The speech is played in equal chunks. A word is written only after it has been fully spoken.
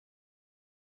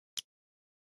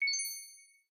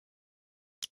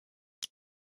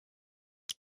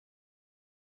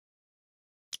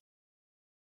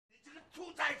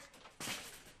兔崽子！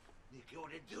你给我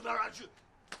脸丢到哪去？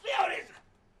不要脸！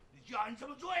你叫你怎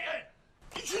么做人？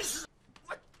你去死！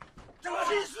我怎么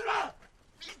去死了？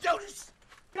你叫你死！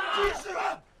去死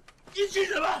吧！你去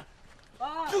什么？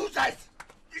兔崽子！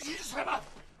你去什么？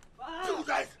兔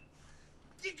崽子！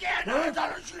你给俺拿到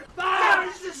哪去？叫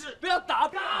你去死！不要打！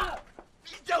爸！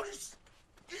你叫你死！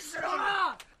你死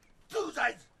了！兔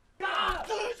崽子！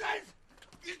兔崽子！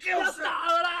你给我死！打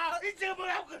了啦！你这个不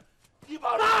要滚！你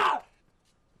跑了！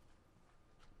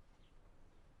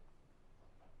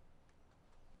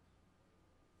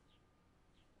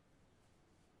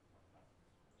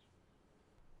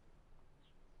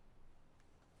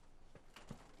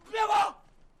别跑！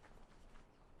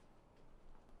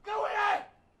跟回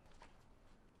来！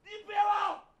你别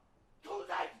跑！兔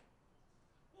崽子！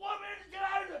我们是这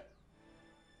样的。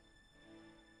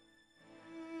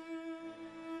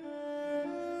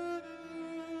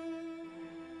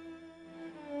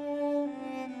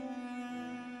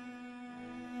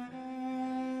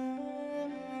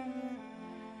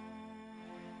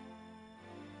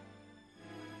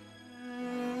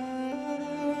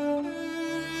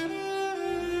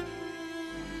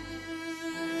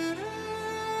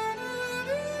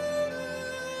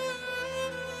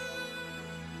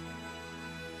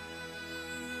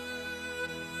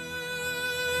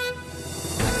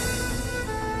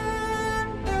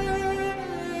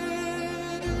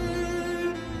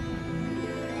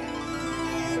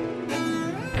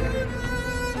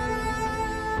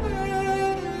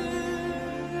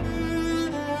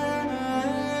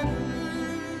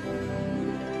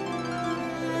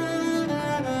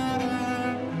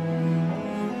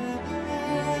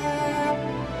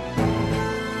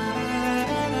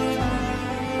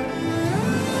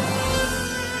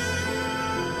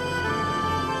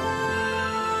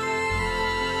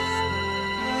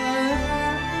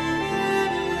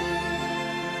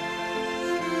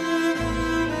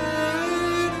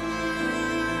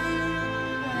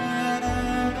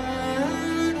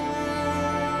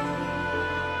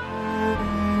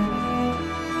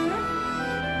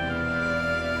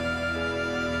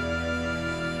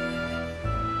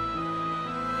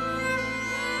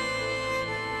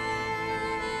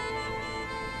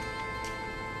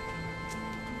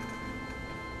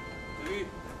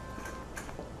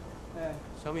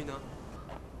小米呢？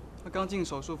他刚进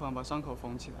手术房，把伤口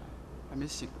缝起来，还没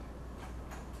醒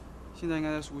来。现在应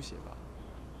该在输血吧？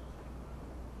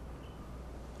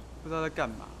不知道在干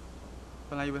嘛。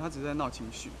本来以为他只是在闹情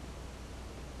绪。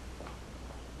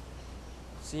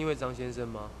是因为张先生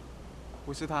吗？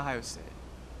不是他还有谁？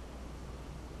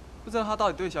不知道他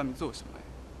到底对小米做什么，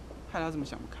害他这么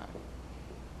想不开。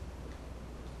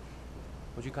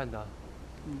我去看他。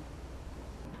嗯。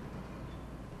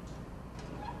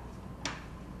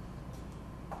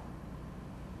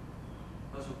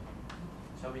二叔，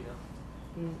小米呢？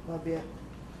那边。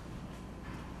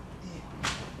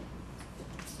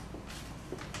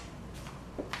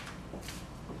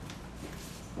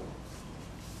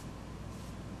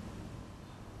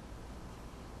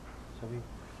小米。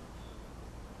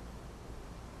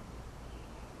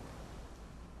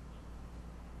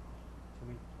小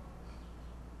米。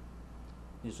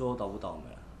你说我倒不倒霉？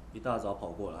一大早跑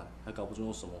过来，还搞不清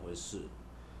楚怎么回事。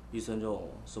医生就问我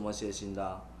什么血型的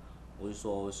啊，我就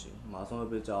说 O 型，马上会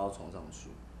被叫到床上去。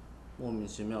莫名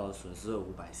其妙的损失了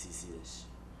500cc 的血，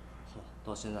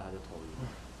到现在还在头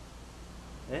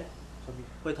晕。哎，小米，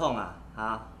会痛啊？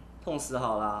啊，痛死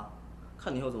好啦，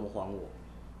看你以后怎么还我。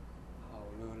好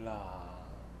了啦，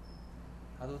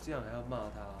他都这样还要骂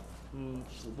他？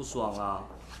我不爽啊！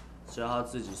谁让他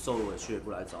自己受了委屈也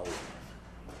不来找我，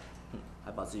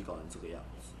还把自己搞成这个样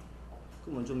子，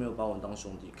根本就没有把我当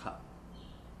兄弟看。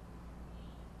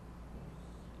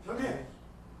小米，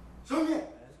小米，师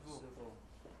傅，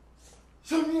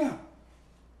小米啊！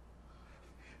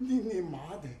你妈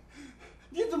的！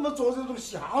你怎么做这种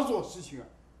下作事情啊？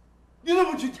你怎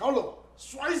么不去跳楼？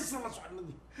摔死了算了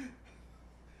你！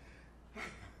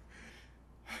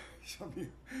小米，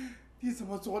你怎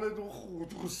么做那种糊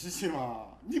涂事情啊？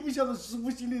你不晓得师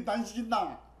傅心里担心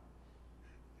呐？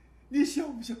你晓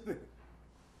不晓得？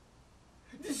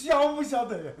你晓不晓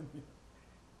得呀你？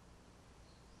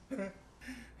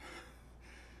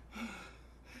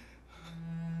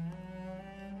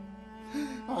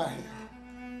哎呀，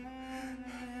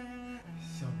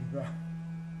小明啊，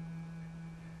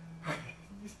哎，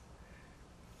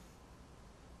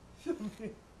小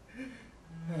明，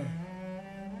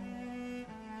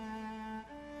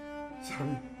小明，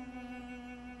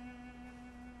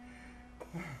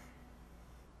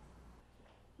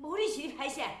无你是你歹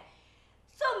势，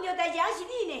做唔着代志还是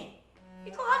你呢？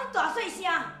你讲啊，你大细声！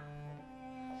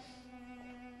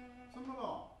怎么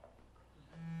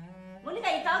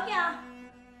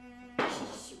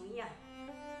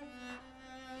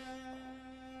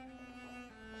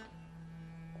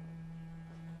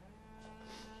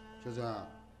小珍，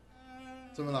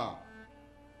怎么了？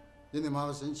你妈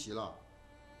妈生气了？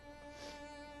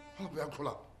好了，不要哭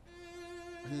了，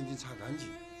把眼睛擦干净。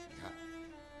你看，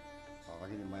爸爸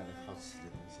给你买了好吃的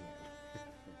东西。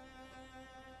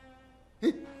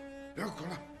嘿，不要哭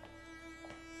了，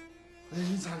把眼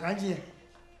睛擦干净。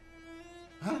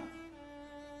啊！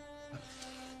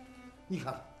你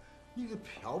看，你个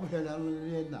漂漂亮亮的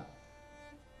脸呐，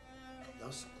要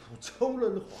是哭丑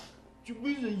了的话，就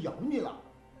没人要你了。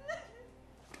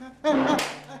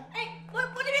哎，我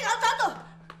这边搞找到，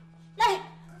来，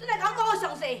你来搞我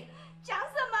详细。讲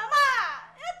什么嘛？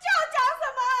叫讲什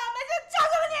么？每次讲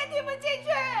什么你也听不进去。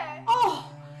哦，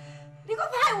你个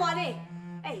歹话呢？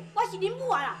哎，我是恁母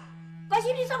啊啦，关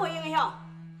心你啥袂用的吼？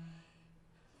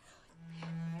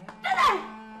等等，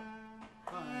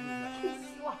气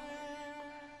死我！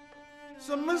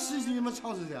什么事情你们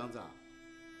吵成这样子啊？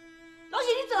都是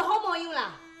你做好模样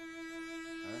啦。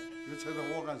哎，又扯到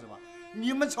我干什么？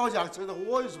你们吵架扯到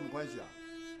我有什么关系啊？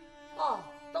哦，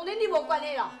当然你无关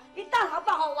系了。你打头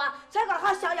保护我，才讲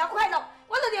好逍遥快乐，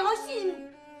我就良心。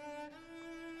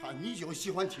啊，你就喜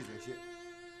欢提这些，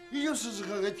你就时时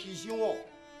刻刻提醒我，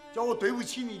叫我对不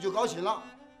起你就高兴了。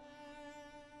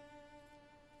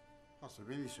啊，随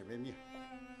便你，随便你。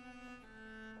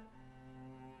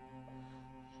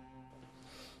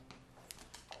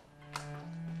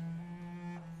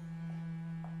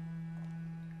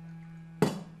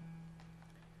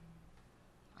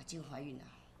阿静怀孕了，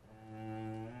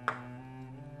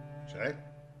谁？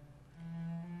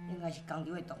应该是工厂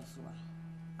的同事啊，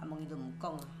阿问伊都唔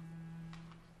讲啊。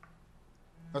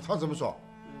那他怎么说？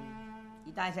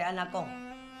伊当然是安怎讲，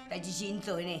代志是因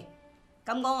做的呢。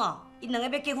敢讲哦，因两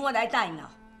个要结婚，我来答应了。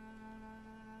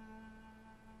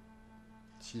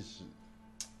其实，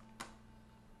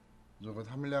如果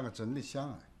他们两个真的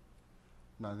相爱，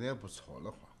那也不错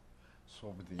的话，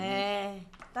说不定。哎，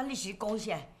但你是讲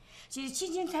啥？是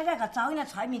清清彩彩甲查某囡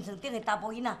仔带面床顶的查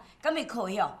甫囡仔，敢会靠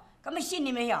晓？敢会信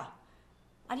任的晓？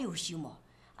啊，你有想无？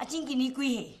啊，真今年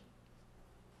几岁？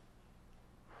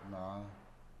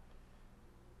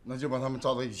那就把他们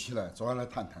找到一起来，坐下来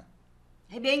谈谈。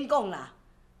迄免讲啦，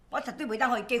我绝对袂当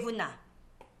互伊结婚啦。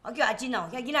我叫阿珍哦，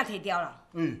遐囡仔摕掉了。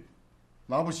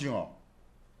那不行哦，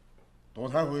堕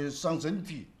胎会伤身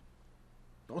体，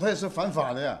堕胎是犯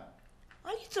法的呀。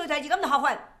啊，你做代志敢就好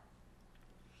犯？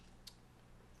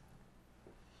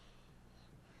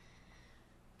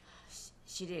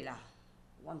是的啦，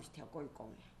我毋是听过伊讲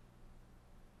的。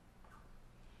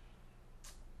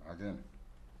阿珍，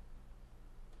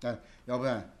哎，要不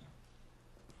然，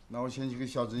那我先去跟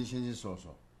小珍先去说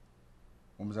说，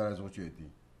我们再来做决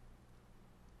定。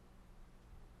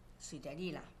随在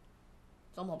你啦，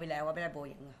总无要来，我要来无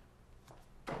闲啊。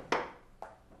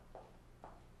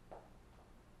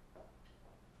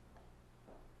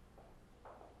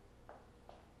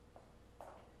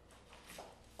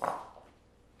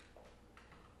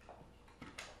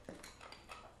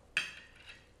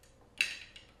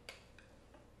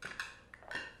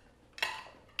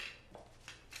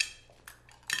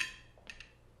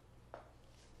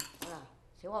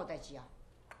是我有代志啊，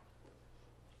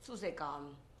厝细交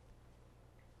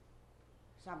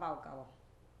300有够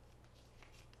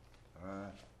无？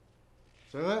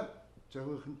这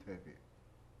回很特别，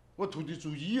我徒弟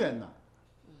住医院呢。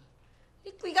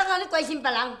你规工你关心别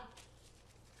人？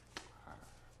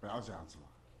不要这样子嘛，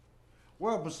我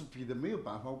要不是逼得没有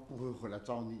办法，我不会回来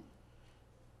找你。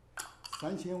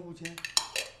3000、5000，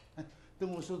哎，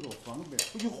等我手头方便，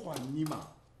我就还你嘛。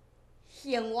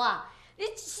嫌我？你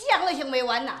想都想袂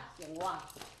完呐！嫌我？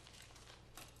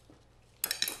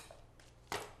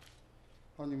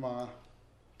好，你忙啊，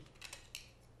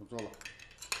我走了。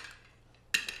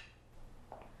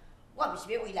我毋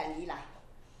是要为难你啦，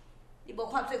你无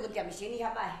看最近店的生意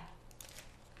遐歹，啊，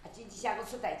真一下阁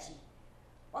出代志，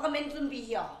我阁免准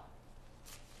备哦。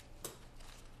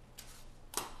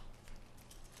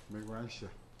没关系，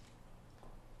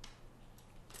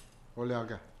我了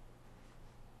解，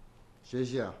谢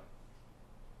谢啊。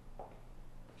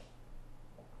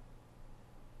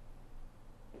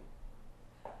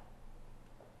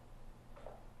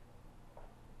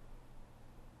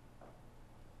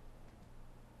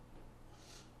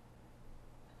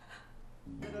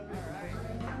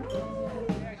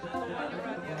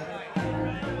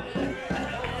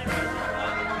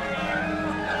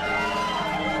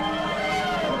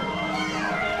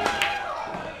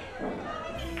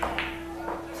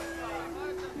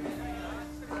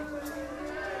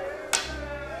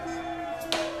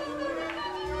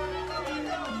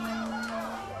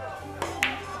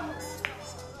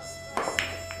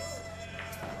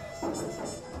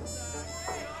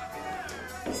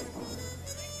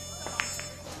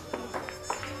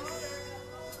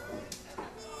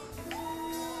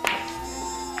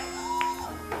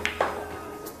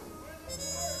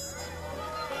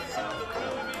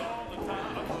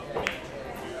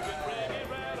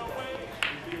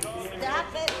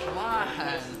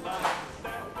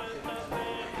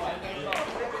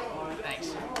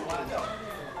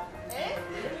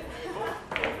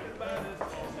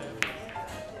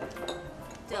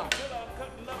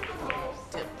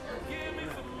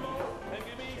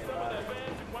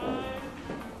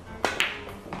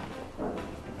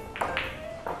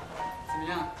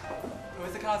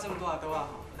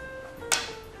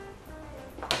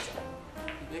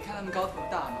没看他们高头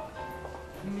大马，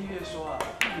听蜜月说啊，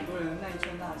很多人那一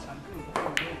寸大墙根本不够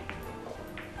用。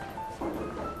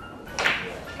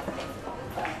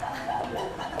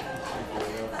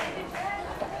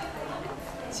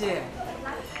姐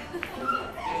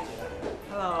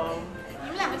 ，Hello， 你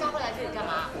们两个家伙来这里干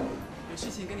嘛？有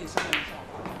事情跟你商量一下。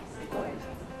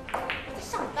我在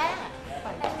上班啊。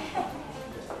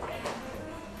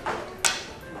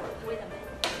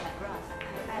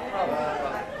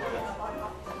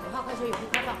有话快说，有空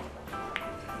开放。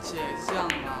姐，这样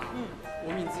嘛，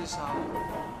我敏自杀了。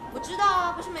我知道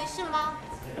啊，不是没事了吗？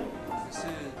可是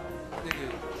那个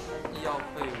医药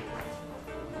费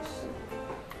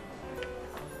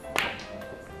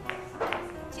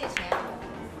借钱，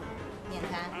免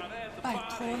谈。拜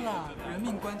托啦，人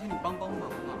命关天，你帮帮忙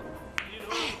嘛！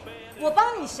哎，我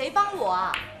帮你，谁帮我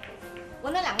啊？我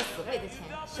那2个死会的钱，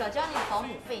小娇那个保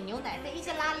姆费、牛奶费，一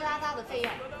些拉里拉杂的费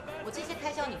用，我这些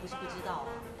开销你不是不知道啊？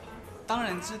当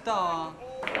然知道啊，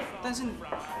但是你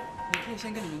可以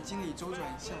先跟你们经理周转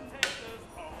一下嘛。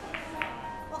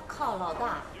我靠，老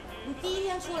大，你第一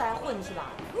天出来混是吧？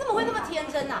你怎么会那么天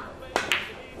真啊？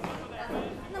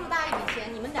那么大一笔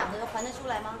钱，你们2个人还得出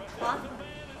来吗？啊？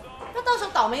那到时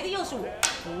候倒霉的又是我。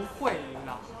不会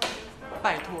啦，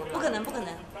拜托啦。不可能，不可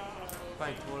能。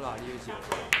拜托啦，叶姐，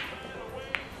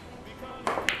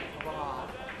好不好？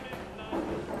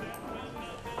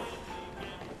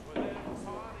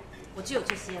我只有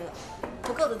这些了，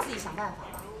不够的自己想办法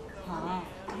吧。啊，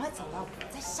赶快走了，我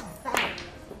在上班，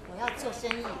我要做生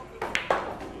意。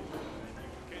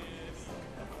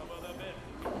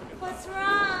What's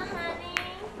wrong, honey?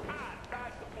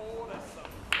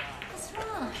 What's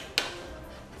wrong?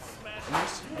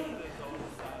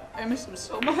 I miss him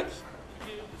so much.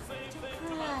 Don't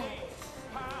cry.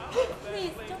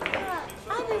 Please, don't cry.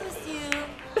 I'll be with you.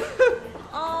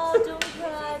 Oh, don't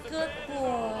cry. Good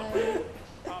boy.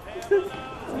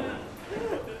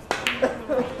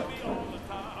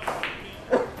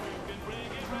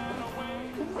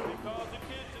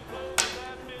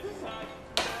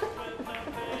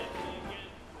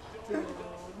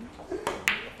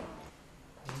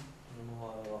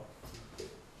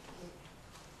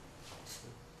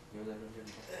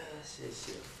 谢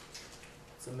谢。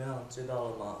怎么样，追到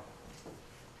了吗？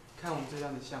看我们这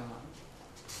样的像吗？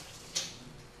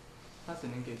他只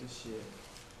能给这些。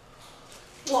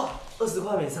哇，20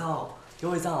块没差哦，给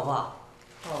我1张好不好？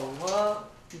好啊，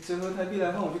你折合台币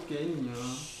来换我就给你啊。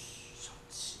小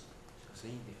气，小声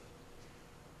一点。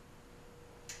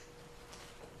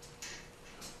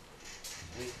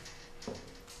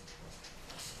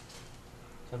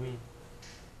小米，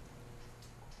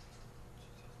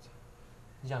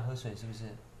你想喝水是不是？什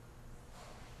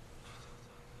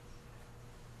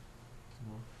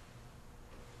么？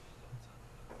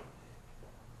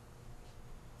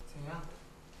怎样？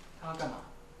他要干嘛？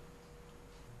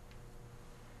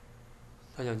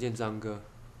他想见张哥。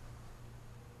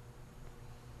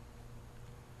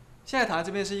现在躺在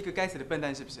这边是一个该死的笨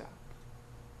蛋，是不是啊？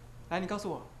来，你告诉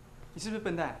我，你是不是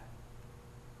笨蛋？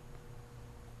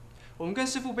我们跟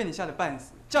师傅被你吓得半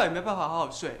死，觉也没办法好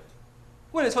好睡，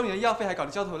为了筹你的医药费还搞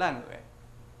得焦头烂额哎。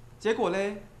结果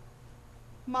嘞，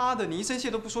妈的，你一声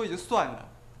谢都不说也就算了，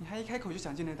你还一开口就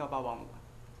想见那道霸王舞啊！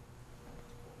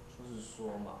就是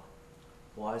说嘛，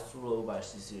我还输了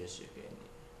500cc 的血给你，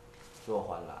给我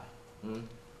还来。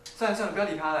算了算了，不要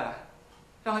理他了，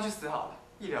让他去死好了，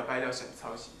一了百了，省得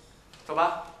操心。走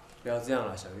吧。不要这样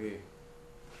了，小玉。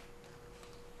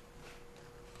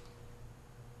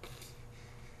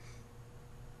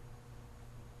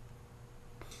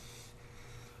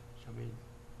小明，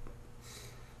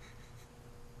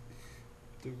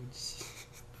对不起，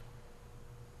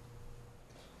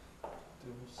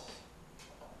对不起。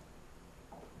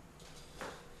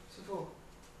师傅，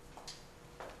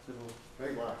师傅，可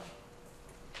以过来。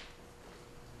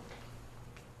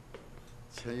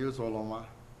钱有着落吗？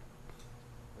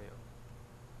没有。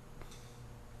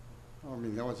那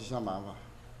明天我去想办法。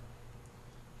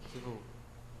师傅，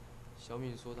小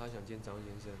敏说她想见张先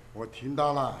生。我听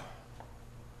到了。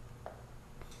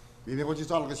明天我去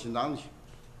找那个姓张去。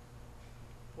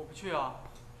我不去啊！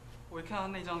我一看到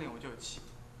那张脸我就有气。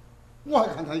我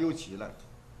还看他有气呢。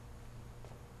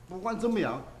不管怎么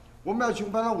样，我们要去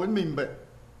把他问明白，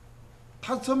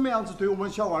他怎么样子对我们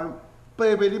小娃儿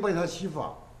白白的被他欺负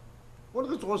啊！我那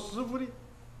个做师傅的，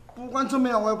不管怎么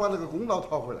样，我要把那个公道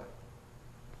讨回来。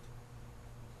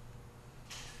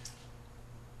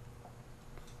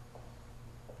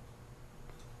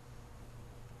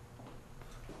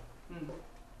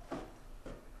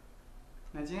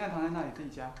奶金还躺在那里自己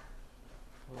家。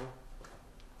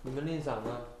你们练嗓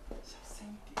呢？小声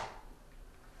一点。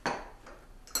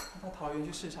他到桃园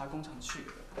去视察工厂去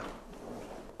了。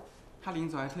他临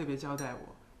走还特别交代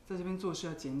我，在这边做事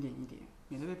要检点一点，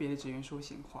免得被别的职员说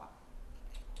闲话。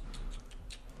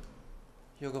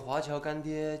有个华侨干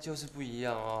爹就是不一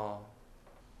样哦，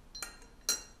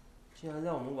竟然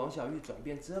让我们王小玉转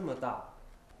变这么大。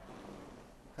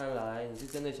看来你是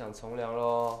真的想从良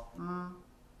喽。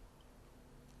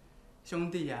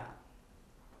兄弟呀，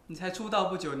你才出道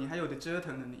不久，你还有的折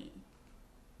腾呢你。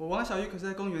我王小玉可是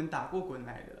在公园打过滚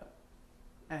来的了。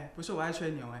哎，不是我爱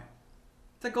吹牛哎，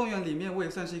在公园里面我也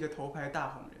算是一个头牌大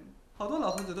红人，好多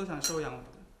老头子都想收养我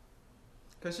的。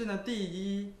可是呢，第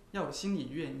一要我心里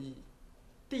愿意，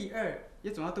第二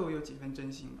也总要对我有几分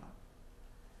真心吧。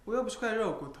我又不是块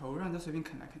肉骨头，让人家随便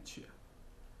啃来啃去啊。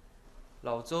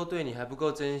老周对你还不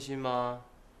够真心吗？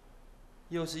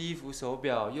又是衣服手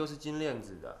表，又是金链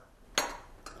子的。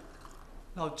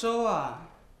老周啊，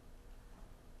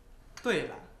对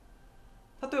了，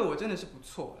他对我真的是不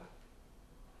错了。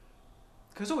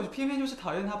可是我偏偏就是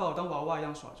讨厌他把我当娃娃一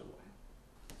样耍着玩。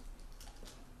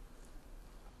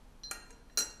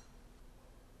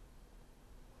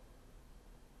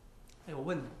哎，我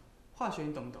问你，化学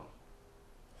你懂不懂？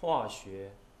化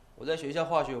学，我在学校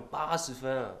化学有80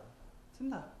分啊。真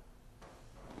的？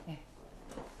哎，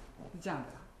是这样的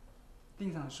啦，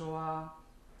令长说啊，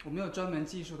我没有专门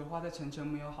技术的话，在城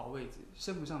没有好位置，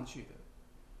升不上去的。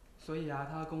所以啊，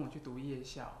他要跟我去读夜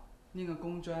校，念个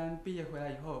工专，毕业回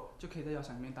来以后就可以在药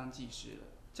厂里面当技师了，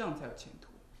这样才有前途。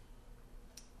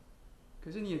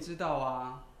可是你也知道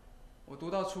啊，我读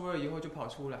到初2以后就跑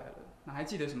出来了，哪还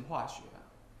记得什么化学啊？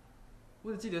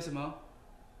我只记得什么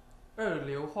二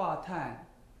硫化碳，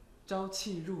朝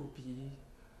气入鼻，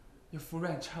有服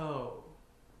软臭。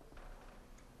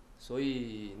所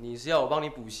以你是要我帮你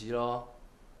补习咯？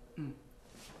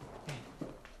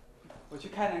我去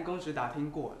开南公职打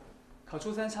听过了，考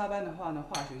初3插班的话呢，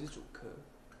化学是主科。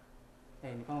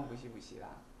你帮我补习补习啦，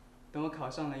等我考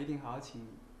上了，一定好好请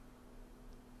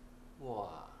你。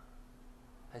哇，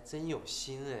还真有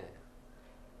心哎！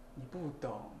你不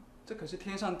懂，这可是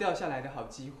天上掉下来的好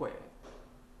机会。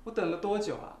我等了多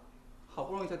久啊？好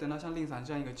不容易才等到像令嫂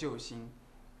这样一个救星，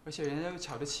而且人家又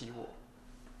瞧得起我。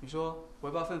你说我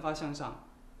要不要奋发向上？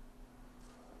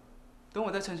等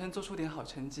我在城做出点好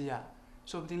成绩啊，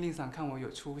说不定令嫂看我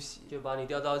有出息，就把你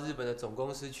调到日本的总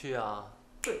公司去啊。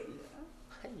对呀。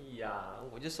哎呀，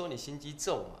我就说你心机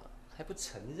重嘛，还不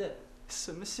承认。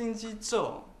什么心机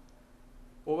重？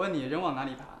我问你，人往哪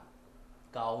里爬？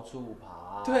高处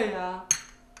爬。对呀，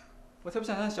我才不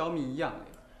想像小米一样嘞，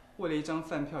为了一张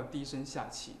饭票低声下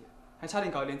气的，还差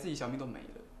点搞得连自己小命都没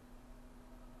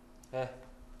了。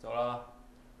走了。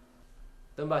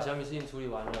等把小米事情处理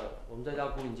完了，我们再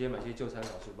到牯岭街买些旧参考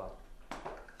书吧。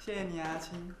谢谢你啊，阿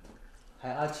青。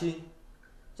还阿青，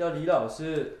叫李老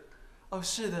师。哦，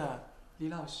是的，李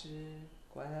老师。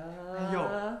乖啊。哎呦，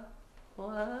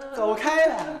哇，走开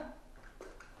了。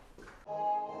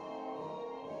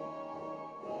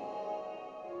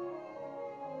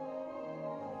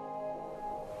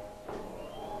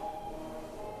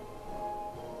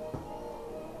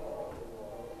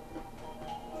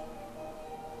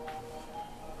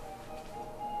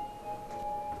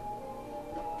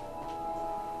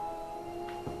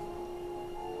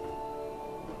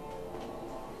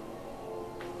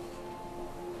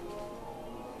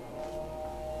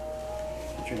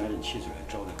去拿点汽水来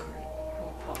招待客人。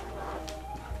好。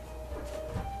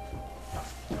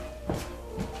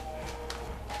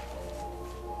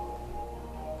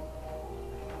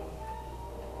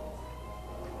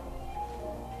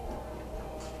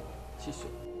汽水。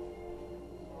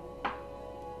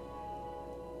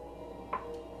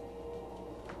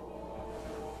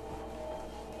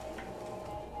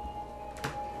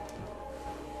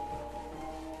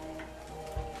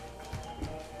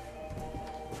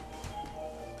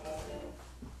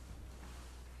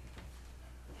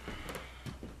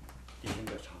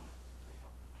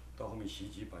到后面洗衣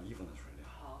机把衣服拿出来晾。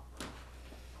好。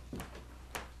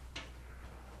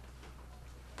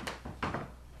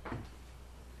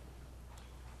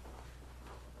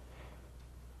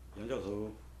杨教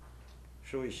头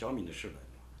是为小敏的事来的吗？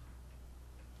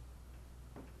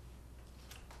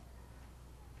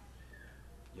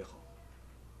也好，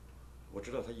我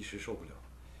知道他一时受不了，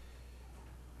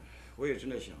我也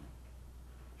正在想，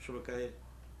是不是该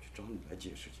去找你来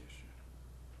解释解释。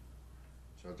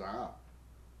小张啊，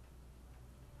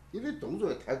你的动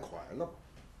作也太快了吧！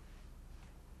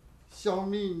小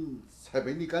敏才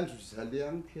被你赶出去才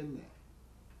2天呢。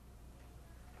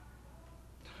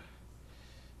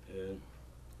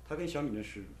他跟小敏的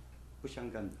事不相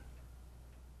干的。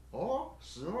哦，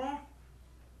是吗？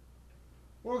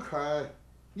我看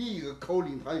你一个口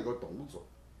令，他一个动作，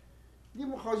你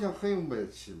们好像很有默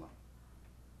契嘛。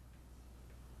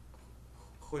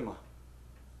会吗？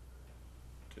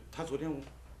他昨天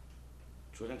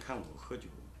看我喝酒，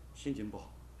心情不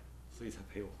好，所以才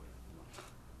陪我回来。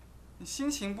你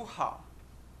心情不好，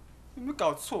有没有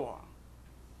搞错啊？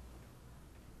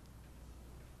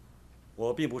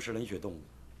我并不是冷血动物。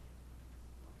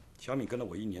小敏跟了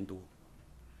我1年多，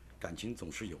感情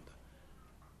总是有的，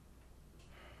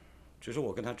只是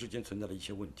我跟她之间存在了一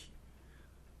些问题，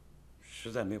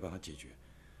实在没有办法解决。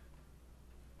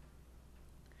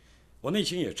我内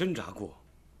心也挣扎过，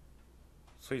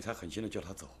所以才狠心的叫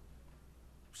她走。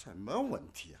什么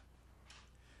问题啊？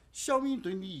小敏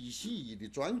对你一心一意的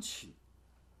专情，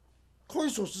可以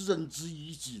说是仁至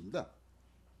义尽的。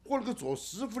我那个做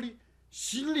师傅的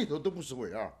心里头都不是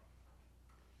味儿。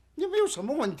你没有什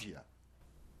么问题啊？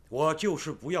我就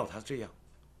是不要她这样。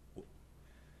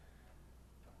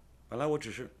本来我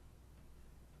只是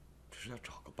要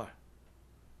找个伴，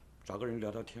找个人聊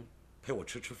聊天，陪我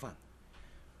吃饭。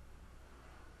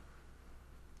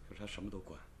可是她什么都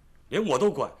管，连我都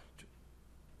管，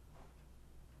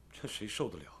这谁受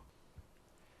得了？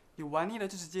你玩腻了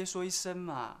就直接说一声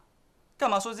嘛，干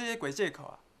嘛说这些鬼借口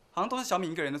啊？好像都是小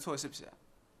敏一个人的错，是不是？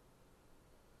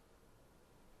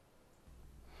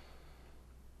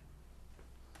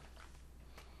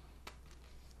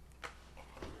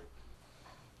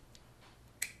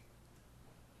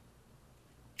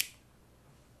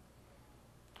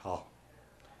好，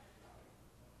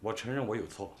我承认我有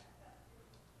错，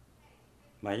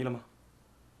满意了吗？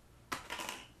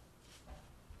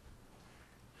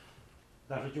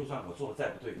但是就算我做的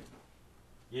再不对，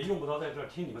也用不着在这儿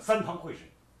听你们3堂会审。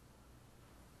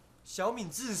小敏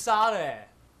自杀了哎！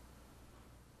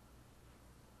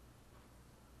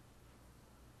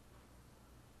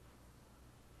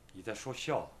你在说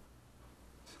笑？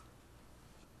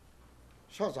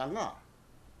小张啊，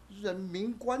人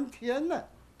命关天呢！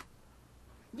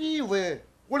你以为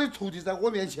我的徒弟在我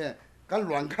面前敢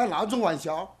乱开那种玩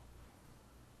笑？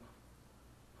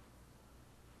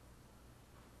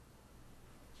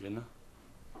人呢？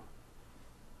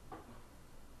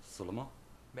死了吗？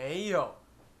没有，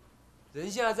人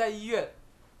现在在医院，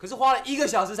可是花了1个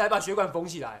小时才把血管缝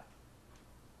起来。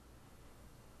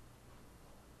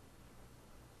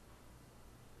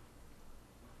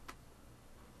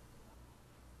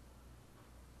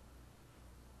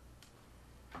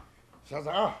小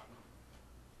张，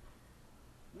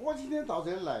我今天到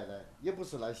这里来呢，也不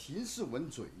是来兴师问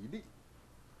罪的。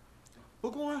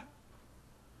不过啊，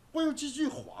我有几句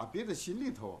话憋在心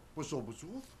里头，不说不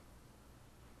舒服。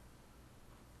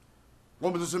我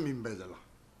们都是明白人了，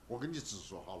我跟你直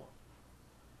说好了。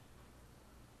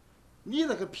你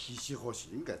那个脾气和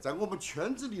性格，在我们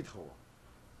圈子里头啊，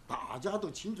大家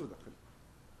都清楚得很。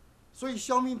所以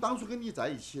小敏当初跟你在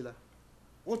一起呢，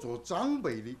我做长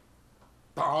辈的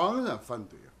当然反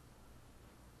对啊。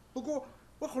不过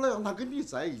我后来让他跟你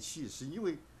在一起，是因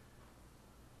为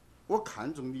我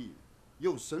看中你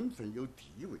有身份有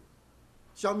地位，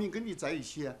小敏跟你在一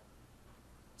起啊，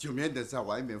就免得在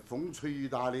外面风吹雨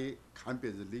打的看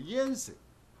别人的眼色，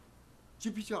就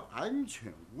比较安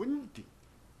全稳定。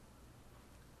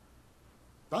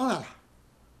当然了，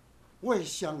我也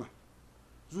想啊，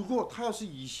如果他要是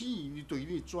一心一意对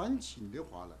你专情的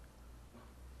话呢，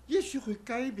也许会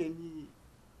改变你。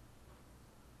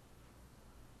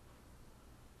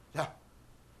呀，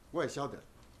我也晓得，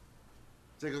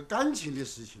这个感情的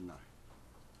事情呢，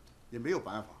也没有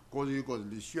办法，个人有个人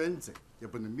的选择，也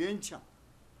不能勉强。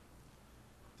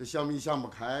这小敏想不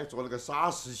开，做了个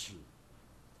傻事情，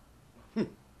哼，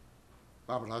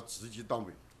巴不他自己倒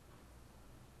霉。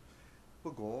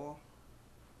不过，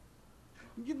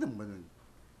你能不能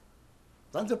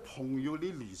站在朋友的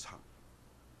立场，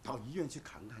到医院去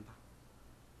看看他？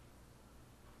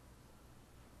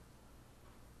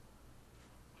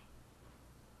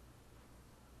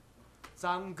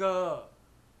张哥，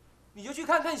你就去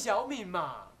看看小敏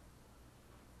嘛。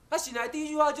他醒来第一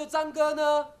句话就张哥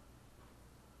呢。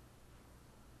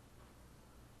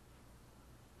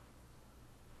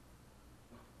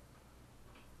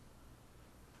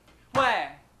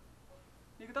喂，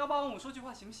你个刀疤问我说句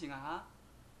话行不行啊？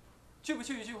去不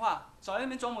去一句话，少在那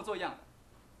边装模作样的。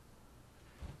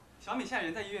小敏现在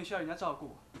人在医院，需要人家照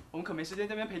顾，我们可没时间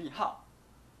在那边陪你耗。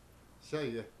小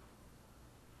雨，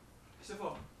师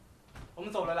傅，我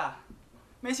们走了啦。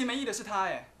没情没义的是他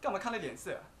哎，干嘛看那脸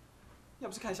色？要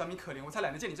不是看小敏可怜，我才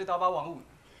懒得见你这刀疤王五呢。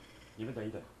你们等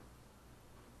一等，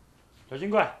小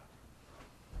新过来，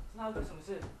那有什么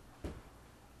事？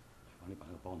帮你把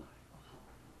那个包拿来。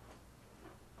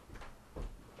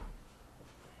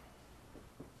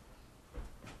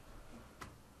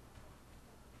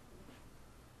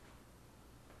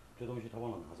这东西他忘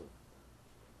了拿走。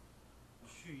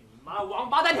去你妈！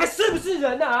王八蛋，你还是不是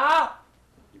人啊？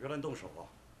你不要乱动手啊！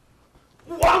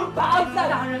王八蛋！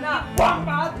打人啊！王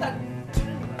八蛋！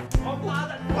王八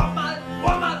蛋！王八蛋！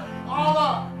王八蛋！好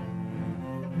了，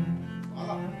完了，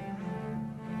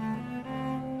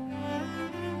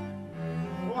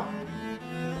走吧。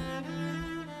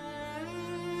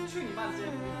去你妈的！这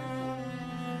些不会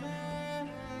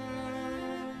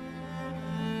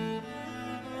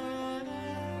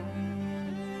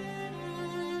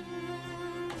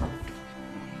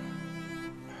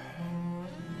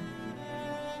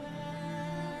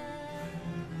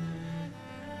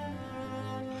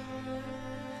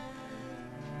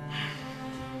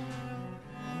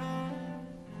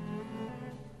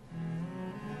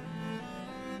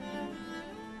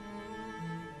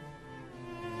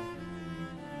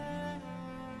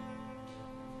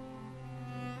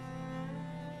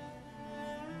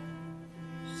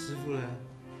师傅呢？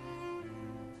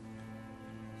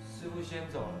师傅先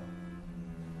走了，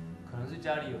可能是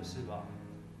家里有事吧。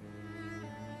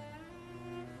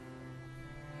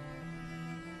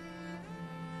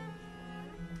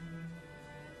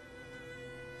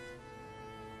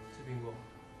吃苹果。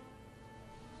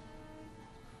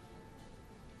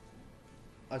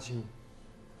阿青，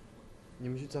你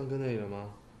们去张哥那里了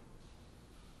吗？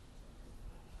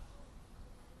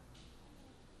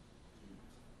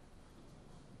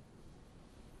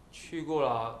去过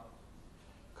了，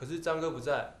可是张哥不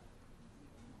在。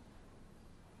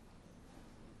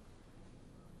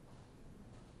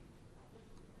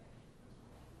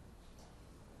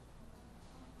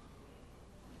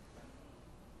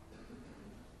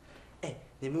哎，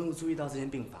你们有没有注意到这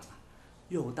间病房啊？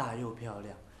又大又漂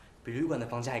亮，比旅馆的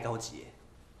房价还高级耶。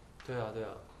对啊对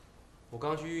啊，我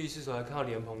刚去浴室的时候还看到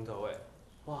莲蓬头哎，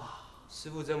哇，师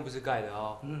傅真不是盖的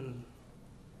哦。嗯。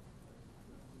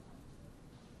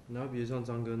哪比得上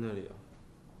张哥那里啊？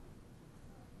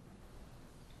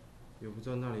也不知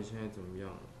道那里现在怎么样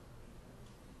了。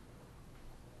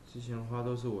之前花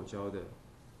都是我浇的，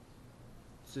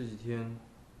这几天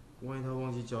万一他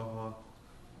忘记浇花，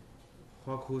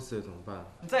花枯死了怎么办？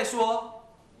你再说，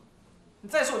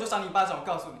我就赏你一巴掌！我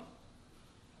告诉你，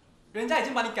人家已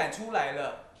经把你赶出来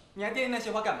了，你还惦念那些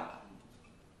花干嘛？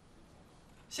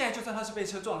现在就算他是被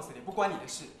车撞死的，也不关你的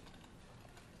事。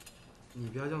你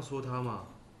不要这样说他嘛，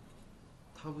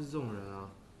他不是这种人啊，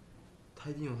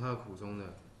他一定有他的苦衷的。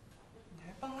你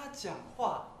还帮他讲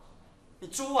话，你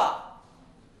猪啊！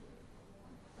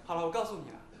好了，我告诉你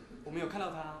了，我没有看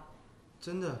到他。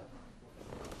真的？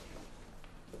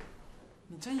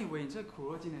你真以为你这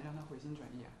苦肉计能让他回心转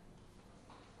意啊？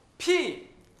屁！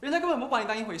人家根本不把你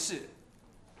当一回事。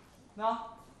喏，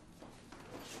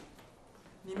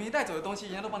你没带走的东西，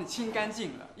人家都帮你清干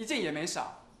净了，一件也没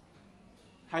少。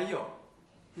还有，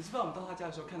你知不知道我们到他家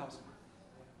的时候看到什么？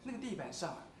那个地板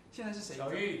上现在是谁？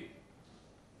小玉。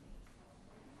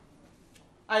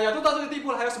哎呀，都到这个地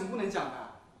步了，还有什么不能讲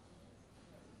的？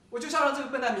我就是要让这个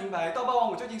笨蛋明白，盗霸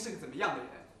王我究竟是个怎么样的人，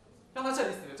让他彻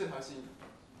底死了这条心。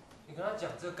你跟他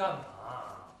讲这干嘛？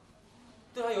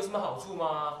对他有什么好处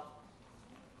吗？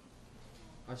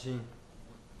阿青，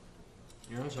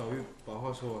你让小玉把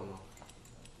话说完吗？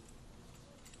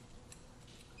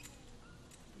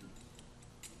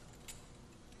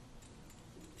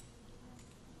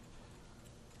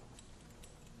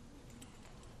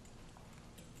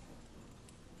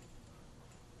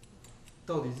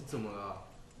到底是怎么了啊？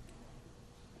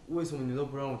为什么你都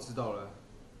不让我知道了？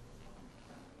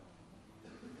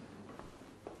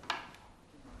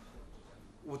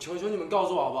我求求你们告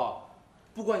诉我好不好？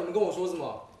不管你们跟我说什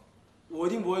么，我一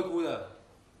定不会哭的，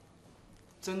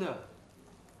真的。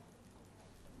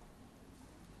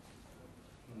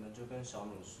你们就跟小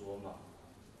敏说嘛，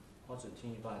我只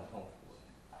听一半很痛苦。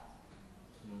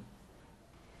嗯。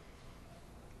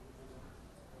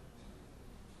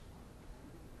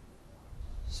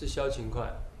是萧勤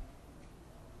快。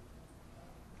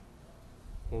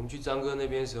我们去张哥那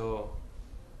边的时候，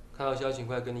看到萧勤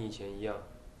快跟你以前一样，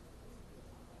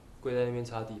跪在那边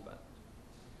擦地板。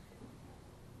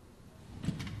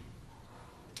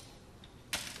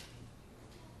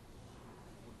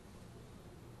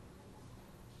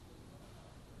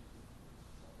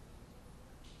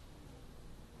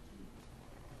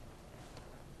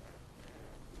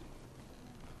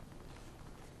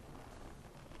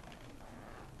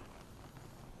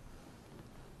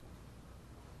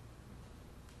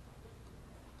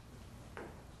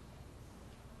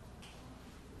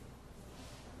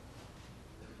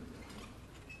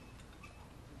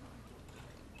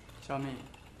小敏，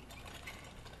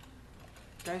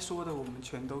该说的我们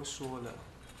全都说了，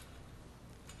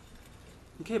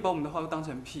你可以把我们的话都当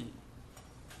成屁，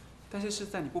但是是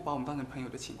在你不把我们当成朋友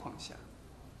的情况下。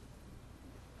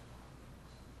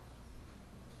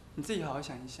你自己好好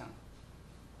想一想，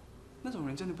那种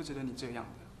人真的不值得你这样的。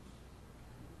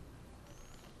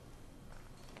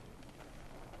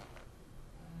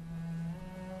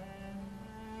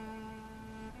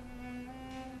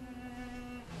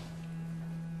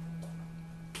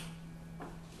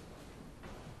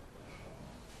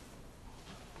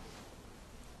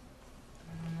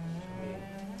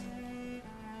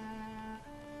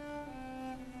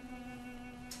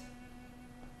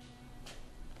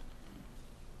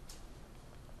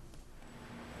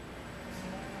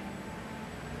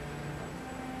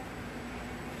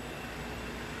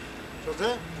小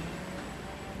珍，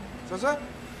小珍，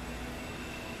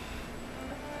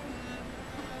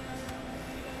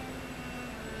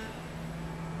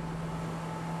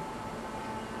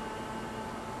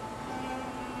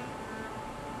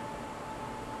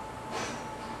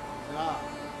是啊，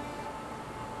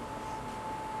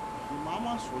你妈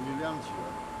妈说你2句，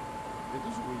那都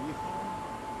是为你好，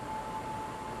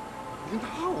你跟她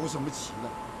怄什么气呢？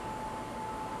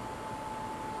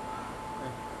哎，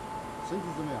身体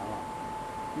怎么样了？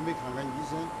有没有看看医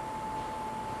生？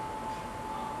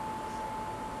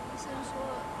医生说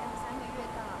2、3个月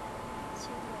大，切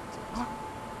断正常。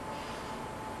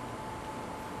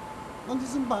那你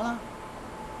怎么办啊？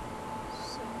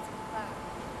生怎么办？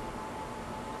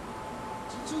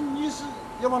这你是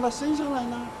要把它生下来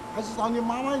呢，还是让你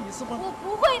妈妈一次把它？我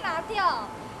不会拿掉。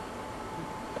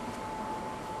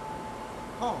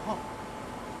好，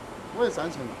我也赞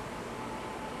成了。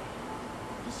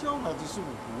这小孩子是无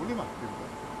辜的嘛，对不对？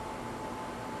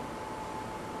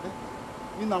哎，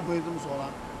你男朋友怎么说了？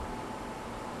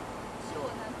是我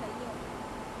男朋友。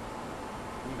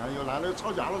你看又来了，又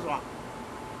吵架了是吧？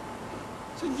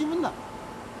所以你们呢？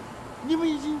你们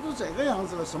已经都这个样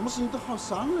子了，什么事情都好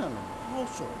商量了，好好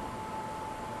说嘛。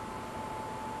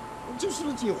就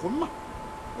是结婚嘛，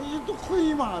哎，都可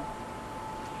以嘛。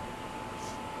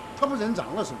他不认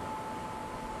账了是不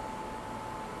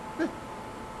是？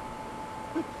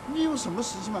哎，你有什么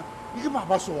事情嘛？你跟爸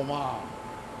爸说嘛。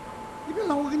你别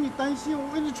让我给你担心，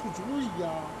我给你出主意呀。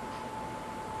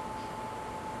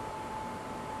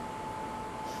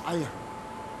哎呀，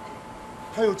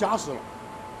还有家事了。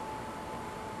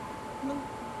那是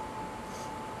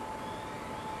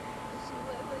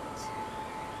未婚妻，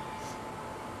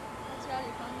他家里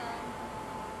帮他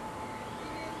明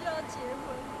年就要结婚。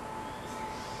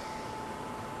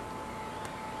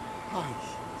哎呀，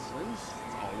真是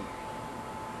糟了！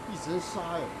你真傻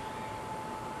呀！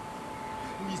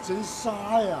你真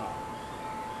傻呀！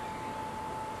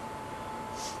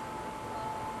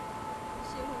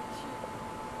先回去，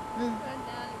不然等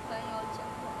下领班要讲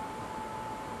话。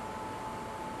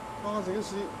妈，这个事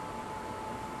情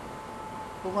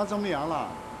不管怎么样了，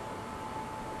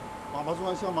爸爸总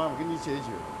要想办法给你解决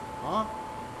啊！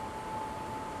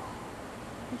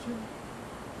回去。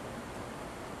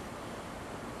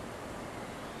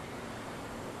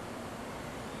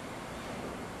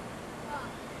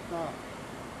啊，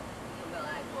你有没有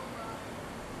爱过吗？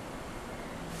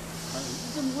哎，你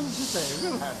怎么问起这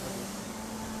个来了？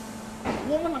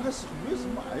我们那个时候没有什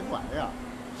么爱不爱呀。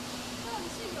到底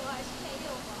是有还是没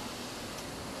有嘛？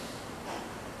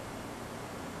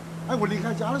哎，我离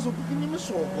开家的时候不跟你们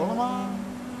说过了吗？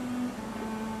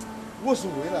我是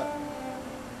为了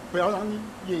不要让你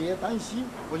爷爷担心，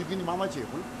我就跟你妈妈结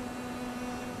婚。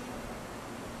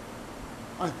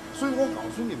哎，所以我告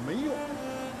诉你没有。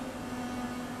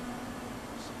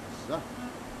是啊，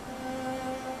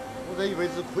我这一辈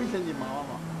子亏欠你妈妈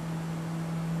嘛，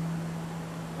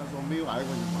但是我没有爱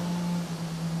过你妈。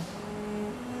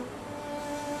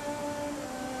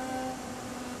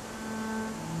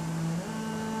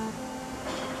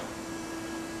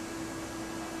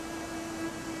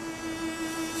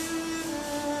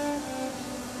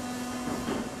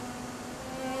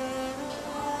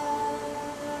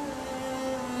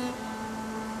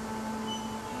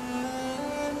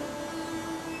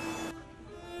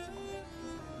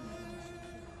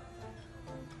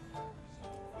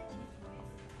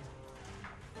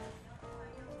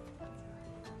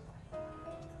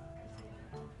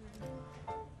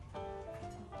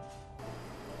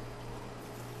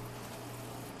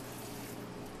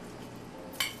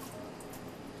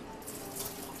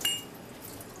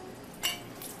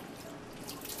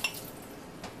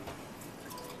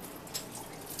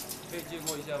可以借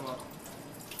过一下吗？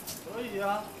可以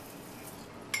啊。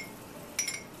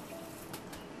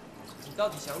你到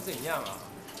底想怎样啊？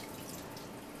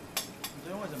你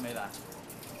今天为什么没来？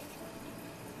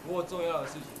我有重要的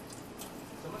事情。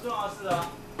什么重要的事啊？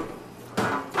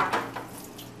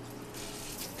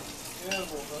因为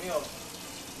我朋友友，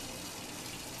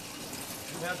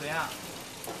女朋友怎样？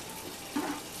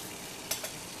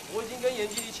我已经跟严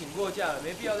经理请过假了，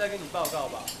没必要再跟你报告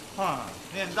吧？哼，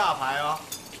你很大牌哦，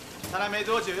才来没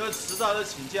多久又迟到又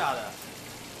请假的，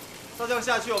照这样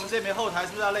下去，我们这边后台是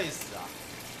不是要累死啊？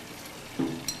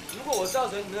如果我造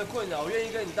成你们的困扰，我愿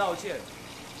意跟你道歉。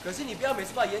可是你不要每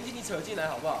次把严经理扯进来，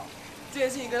好不好？这件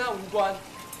事情跟他无关。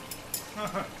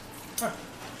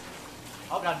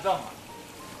好感动啊！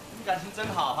你感情真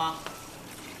好哈。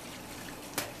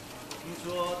听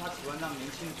说他喜欢让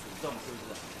年轻主动，是不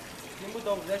是？听不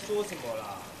懂你在说什么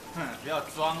啦？哼，不要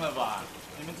装了吧！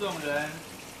你们这种人，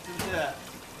是不是？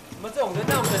什么这种人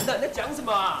那种人的？你在讲什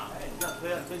么啊？哎，你这样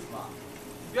推啊，你推什么？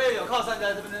你不要有靠山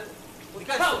在这边的，你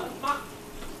干什么？妈！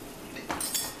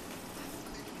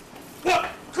我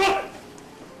出来！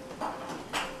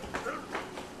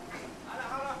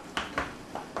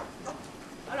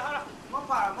好了，莫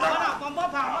怕，快！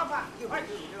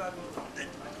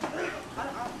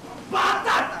八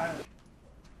蛋！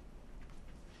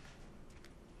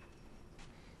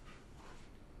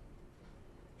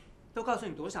都告诉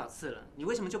你多少次了，你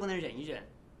为什么就不能忍一忍？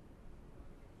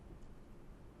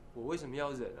我为什么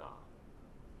要忍啊？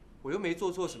我又没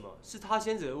做错什么，是他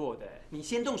先惹我的。你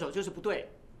先动手就是不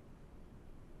对。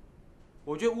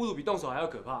我觉得侮辱比动手还要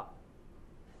可怕。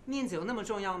面子有那么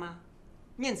重要吗？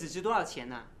面子值多少钱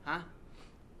呢？啊？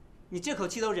你这口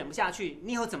气都忍不下去，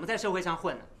你以后怎么在社会上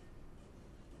混呢？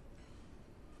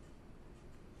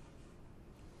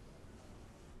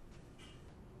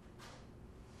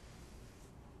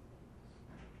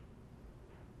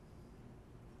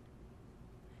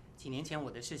几年前我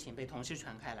的事情被同事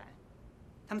传开来，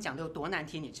他们讲的有多难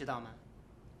听，你知道吗？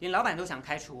连老板都想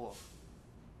开除我，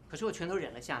可是我全都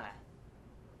忍了下来。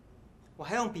我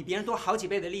还用比别人多好几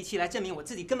倍的力气来证明我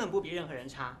自己根本不比任何人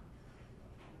差。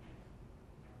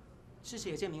事实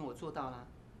也证明我做到了。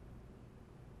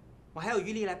我还有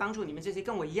余力来帮助你们这些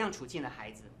跟我一样处境的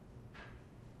孩子。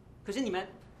可是你们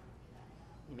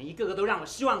一个个都让我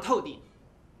失望透顶。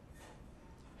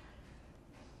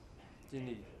经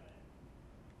理，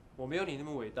我没有你那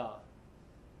么伟大，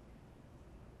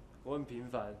我很平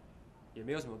凡，也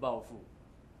没有什么抱负。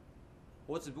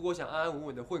我只不过想安安稳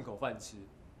稳的混口饭吃。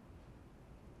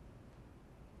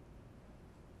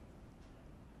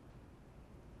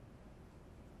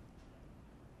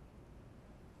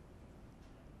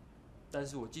但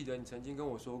是我记得你曾经跟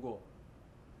我说过，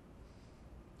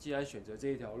既然选择这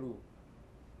一条路，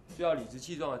就要理直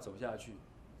气壮的走下去，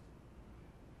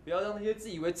不要让那些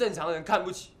自以为正常的人看不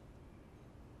起。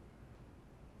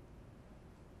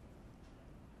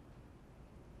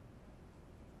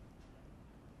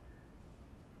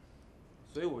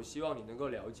所以我希望你能够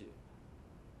了解，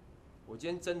我今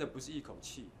天真的不是一口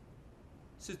气，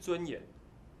是尊严。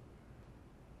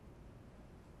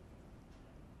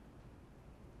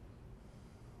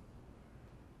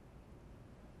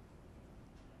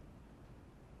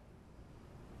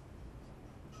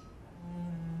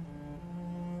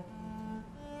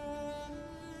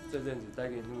这阵子带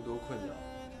给你那么多困扰，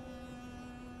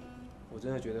我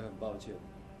真的觉得很抱歉。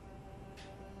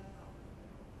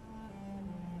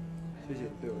谢谢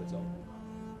你对我的照顾。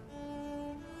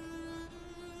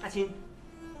阿青，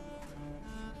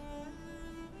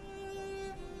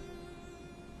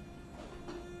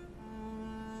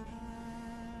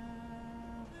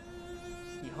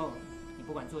以后你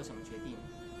不管做什么决定，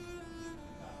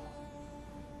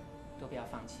都不要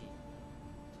放弃。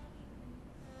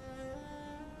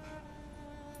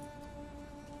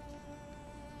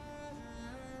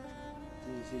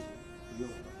谢谢，不用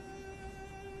了。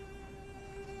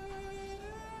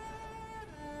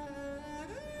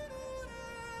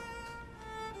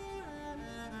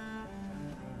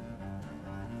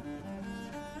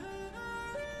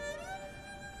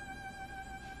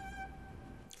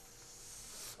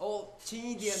哦，轻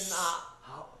一点呐。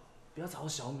好，不要找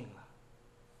小敏了。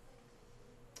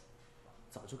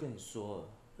早就跟你说了，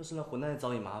要是那混蛋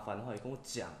找你麻烦的话，也跟我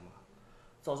讲嘛。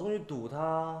早就去堵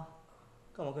他，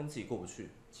干嘛跟自己过不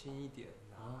去？轻一点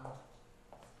啊！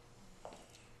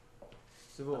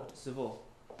师傅，师傅。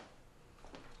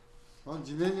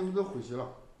今天你们都回去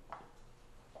了，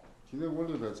今天我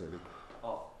留在这里。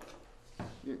哦。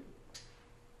你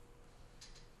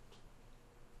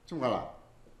怎么了？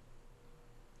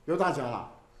又打架了？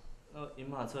银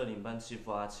马车领班欺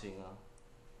负阿青啊。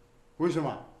为什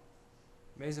么？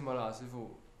没什么啦，师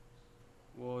傅，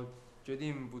我决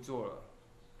定不做了。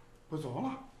不做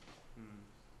了？嗯。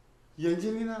严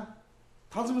经理呢？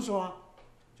他怎么说啊？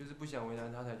就是不想为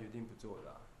难他才决定不做的、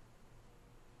啊。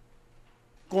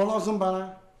郭老怎么办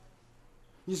呢？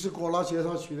你是郭老介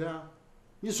绍去的啊，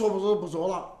你说不做不做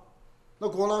了。那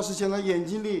郭老师现在眼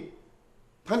睛里，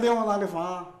他脸往哪里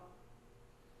放？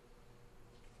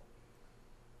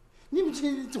你们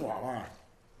这娃娃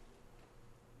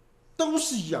都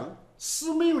是一样，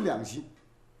死没有良心，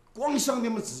光想你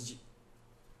们自己。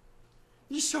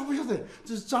你晓不晓得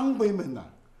这是长辈们呐、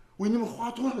为你们花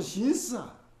多少心思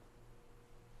啊？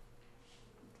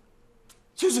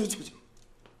去，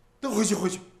都回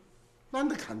去，懒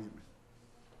得看你们。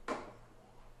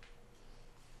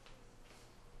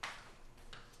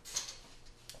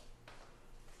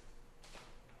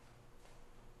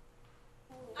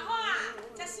阿花啊，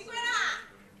吃习惯啦。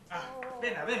啊，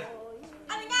免啦。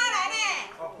啊，你哪来呢？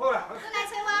哦，好啦。再来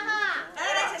找我哈。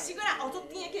来，吃习惯啦，后足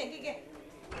甜的，给。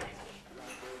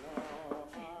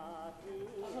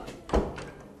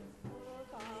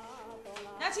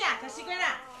小七啊，吃习惯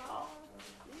啦。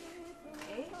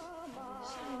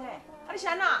是呢，啊你是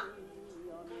安怎？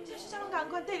这是啥拢同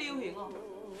款，地流行哦。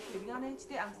特别安尼，一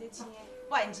块红一块青的，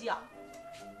我胭脂哦。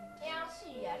惊死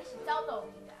啊！你是走倒去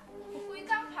啊？规工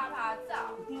爬走，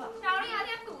少年啊，天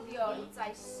拄着你知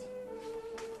死。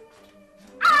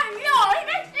哎呦，你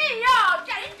要死哦！叫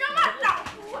你做嘛老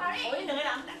夫啊你？哦，你两个人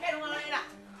大概拢安尼啦。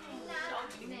小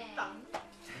情党。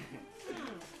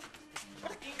我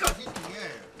几够天甜的，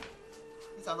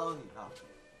你走倒去哈？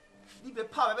你别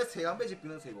拍卖要找人买一边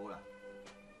都找无啦。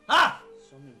啊！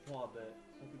小敏破病，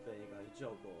我去病院甲伊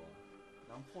照顾啊。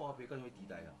人破病，干什么地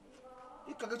带啊？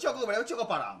你家己照顾袂了，照顾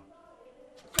别人。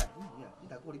干你啊！你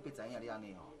大哥你别知影你安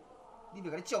尼吼，你别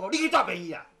甲你照顾，你去大病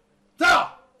院啊？知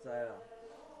道？知啦。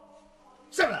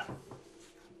上来。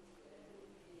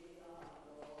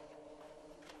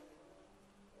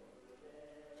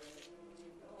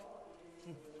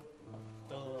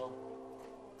得。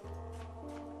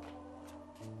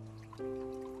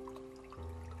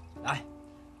来，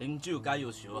啉酒加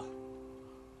优秀啊！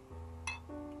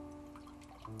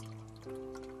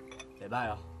袂歹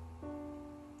哦。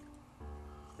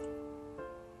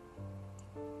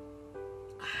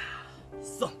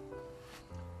爽。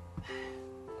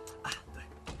啊，对。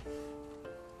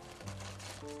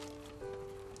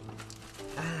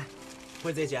来，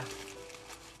配这只，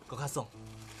搁较爽。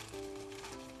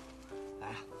来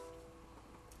啊！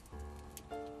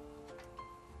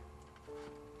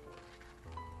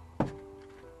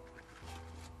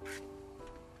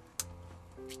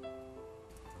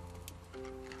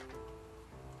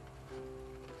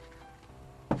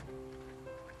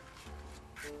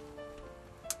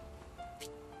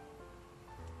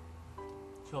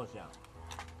笑啥？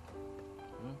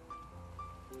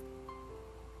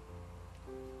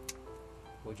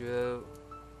我觉得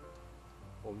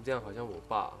我们这样好像我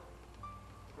爸。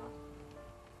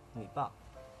你爸？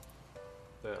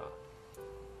对啊。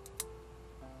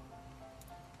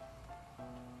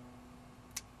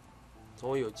从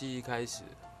我有记忆开始，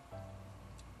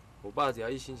我爸只要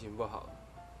一心情不好，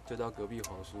就到隔壁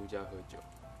黄叔家喝酒。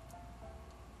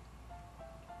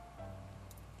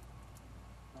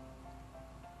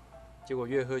结果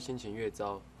越喝心情越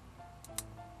糟，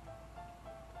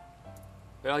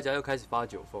回到家又开始发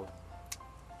酒疯，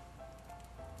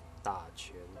打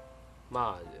拳、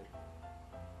骂人，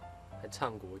还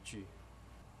唱国剧。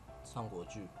唱国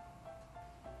剧，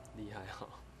厉害哈！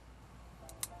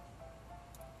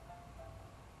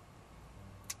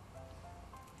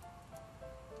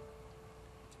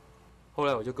后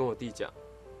来我就跟我弟讲，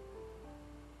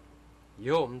以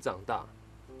后我们长大，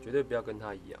绝对不要跟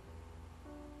他一样。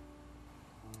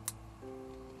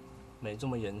没这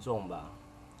么严重吧？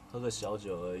喝个小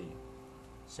酒而已，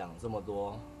想这么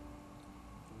多。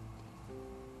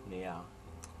你呀、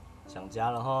想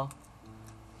家了哈？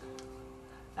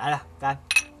来了，干！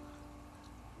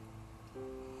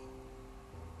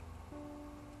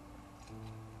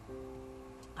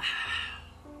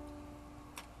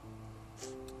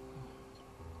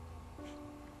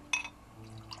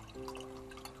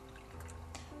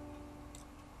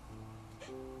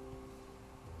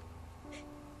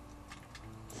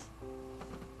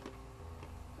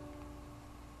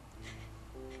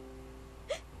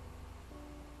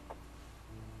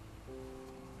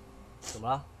怎么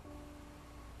了？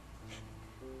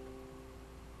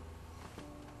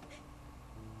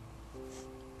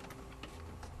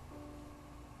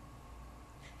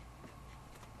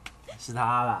是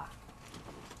他啦。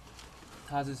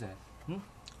他是谁？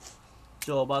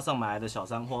就我爸上买来的小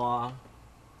三花、啊，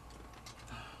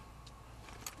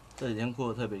这几天哭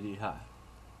得特别厉害。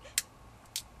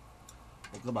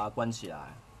我哥把他关起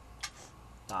来，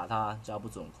打他，叫他不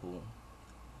准哭，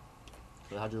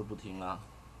可是他就是不听啊。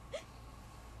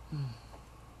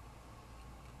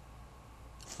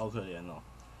好可怜哦，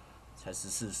才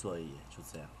14岁耶，就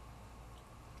这样。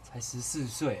才14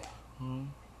岁啊！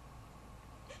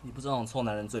你不知道那种臭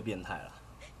男人最变态了。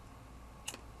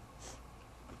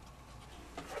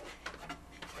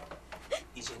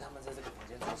以前他们在这个房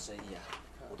间做生意啊，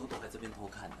我都躲在这边偷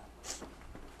看的。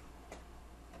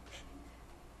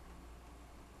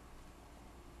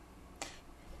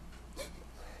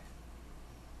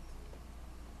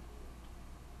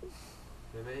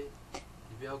妹妹，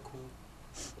你不要哭，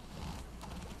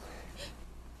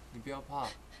你不要怕，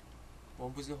我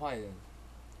们不是坏人。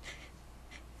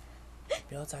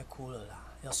不要再哭了啦！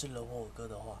要是惹火我哥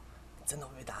的话，你真的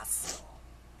会被打死哦。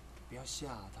不要吓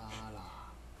他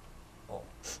啦。哦，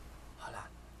好啦，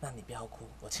那你不要哭，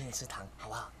我请你吃糖，好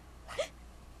不好？来，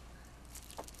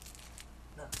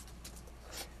那。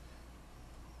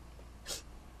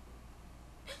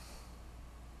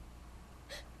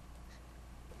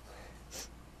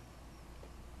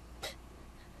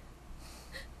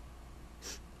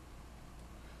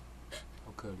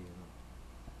好可怜哦，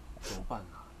怎么办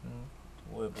啊？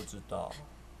我也不知道。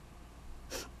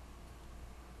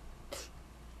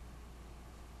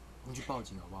我们去报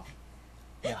警好不好？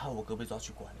你害我哥被抓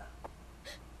去关了。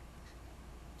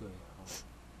对，好。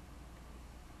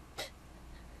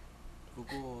不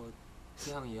过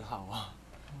这样也好啊，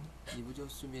你不就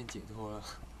顺便解脱了？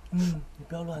你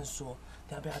不要乱说，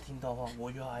等下被他听到的话，我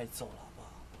又要挨揍了，好不好？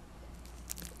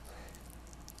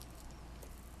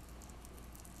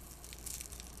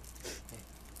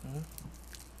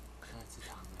他在吃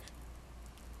糖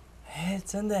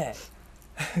真的哎。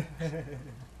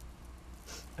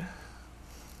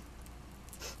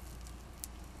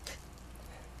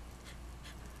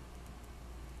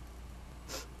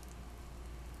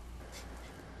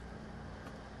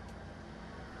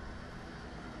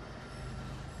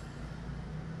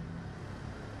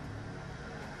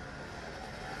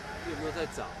你有没有在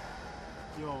找？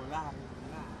有啦。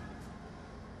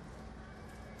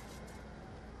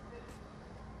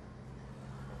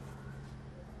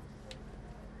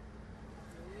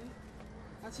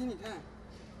阿青，你看，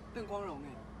邓光荣哎，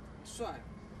帅。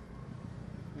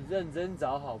你认真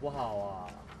找好不好啊？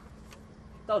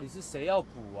到底是谁要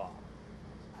补啊？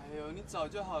哎呦，你找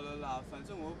就好了啦，反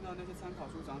正我又不知道那些参考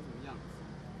书长什么样子。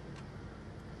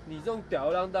你这种吊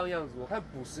儿郎当样子，我看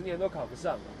补10年都考不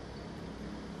上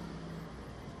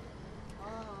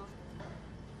啊！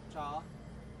找。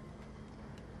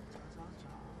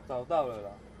找到了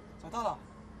啦！找到了。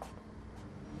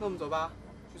那我们走吧，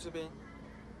去吃冰。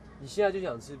你现在就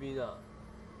想吃冰啊？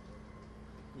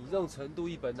你这种程度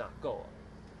一本哪够啊？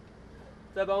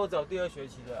再帮我找第2学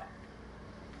期的啊。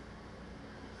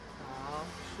好，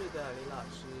是的，李老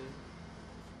师。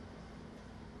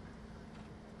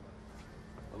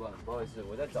老板，不好意思，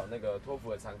我在找那个托福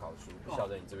的参考书，不晓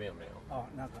得你这边有没有？哦，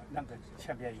那个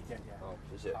前边一点点。好，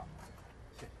谢谢。好，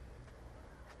谢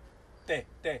谢。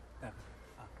对，那个。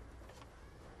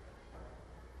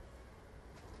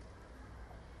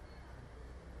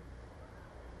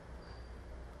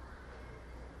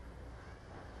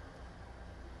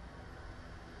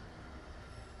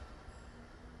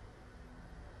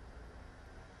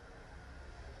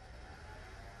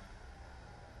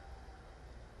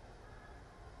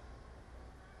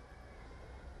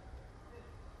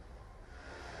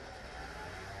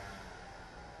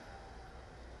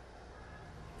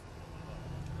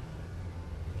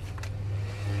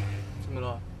怎么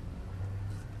了？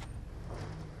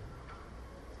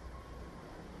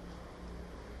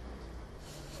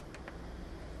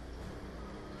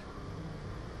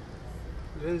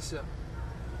认识啊。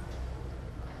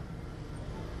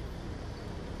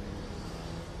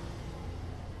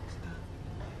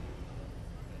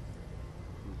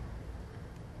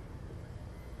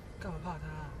干嘛怕他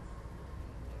啊？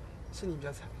是你比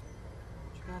较惨，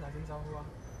去跟他打声招呼啊。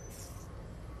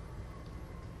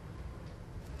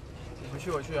你不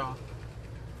去，我去啊。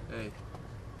哎。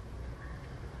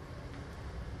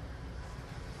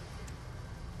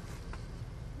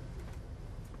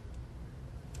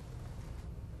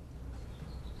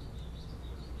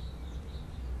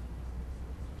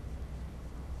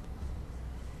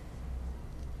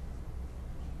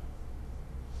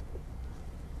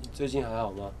你最近还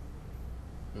好吗？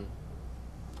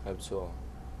还不错。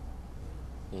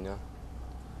你呢？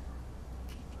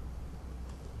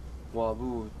我阿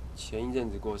布前一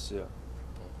阵子过世了。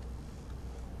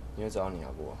你会找到你阿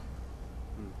伯啊？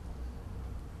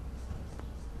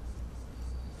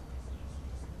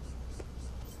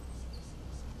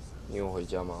你有回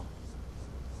家吗？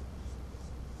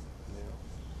没有。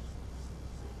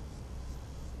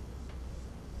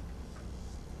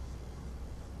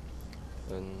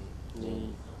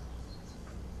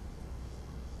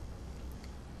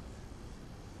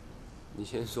你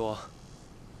先说。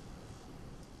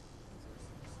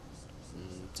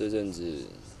这阵子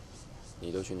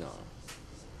你都去哪了？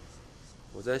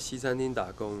我在西餐厅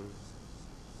打工，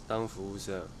当服务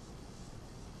生。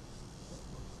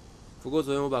不过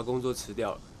昨天我把工作辞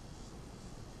掉了。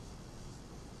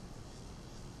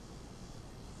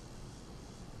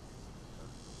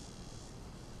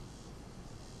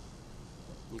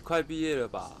你快毕业了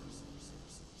吧？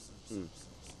嗯，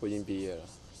我已经毕业了。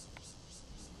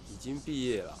已经毕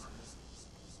业了？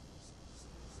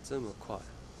这么快？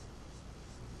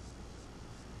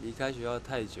离开学校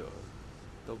太久了，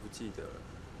都不记得了。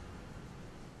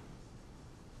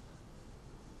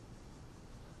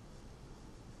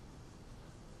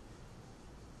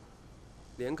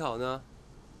联考呢？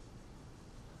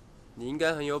你应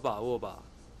该很有把握吧？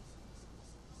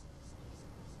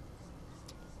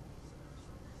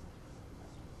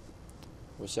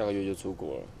我下个月就出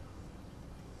国了，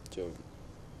就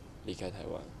离开台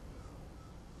湾。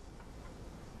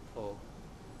哦。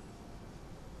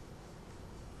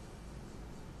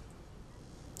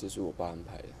这是我爸安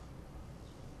排的。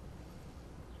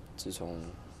自从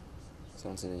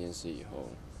上次那件事以后，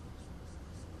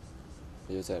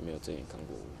他就再也没有正眼看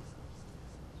过我。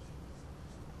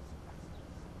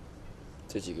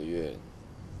这几个月，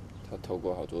他透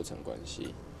过好多层关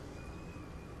系，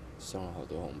送了好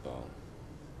多红包，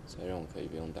才让我可以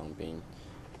不用当兵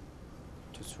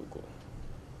就出国。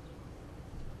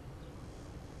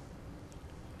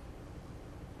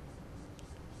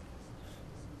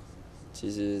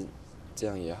其实这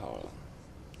样也好了，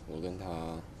我跟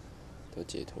他都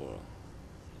解脱了，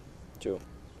就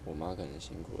我妈可能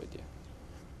辛苦一点。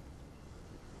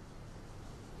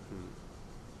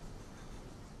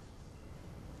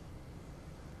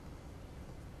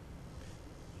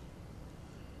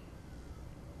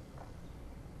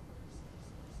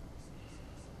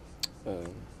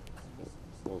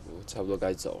我差不多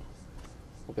该走了，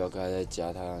我表哥还在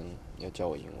家，他要教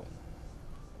我英文。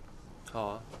好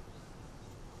啊。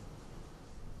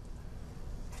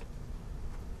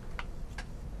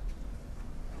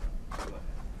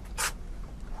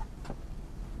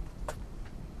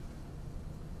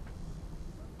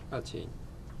阿晴，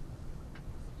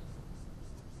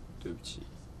对不起，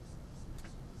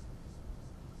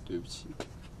对不起。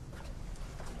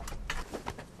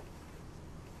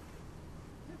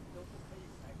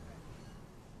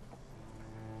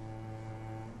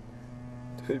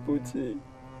对不起，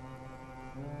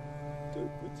对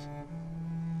不起。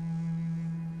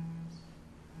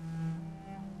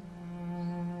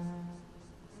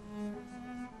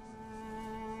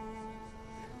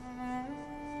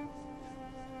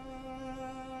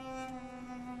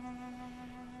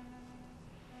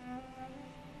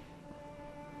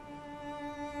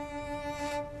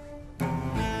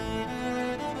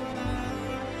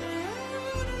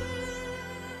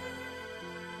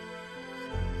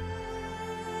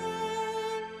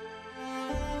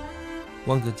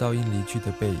望着赵英离去的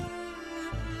背影，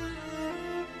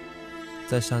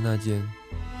在刹那间，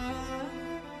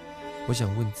我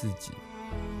想问自己：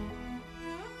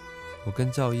我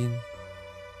跟赵英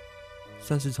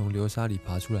算是从流沙里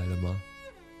爬出来了吗？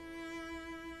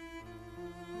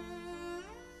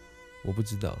我不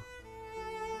知道，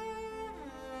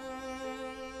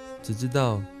只知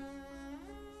道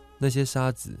那些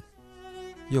沙子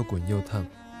又滚又烫，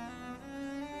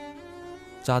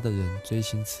扎得人锥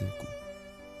心刺骨。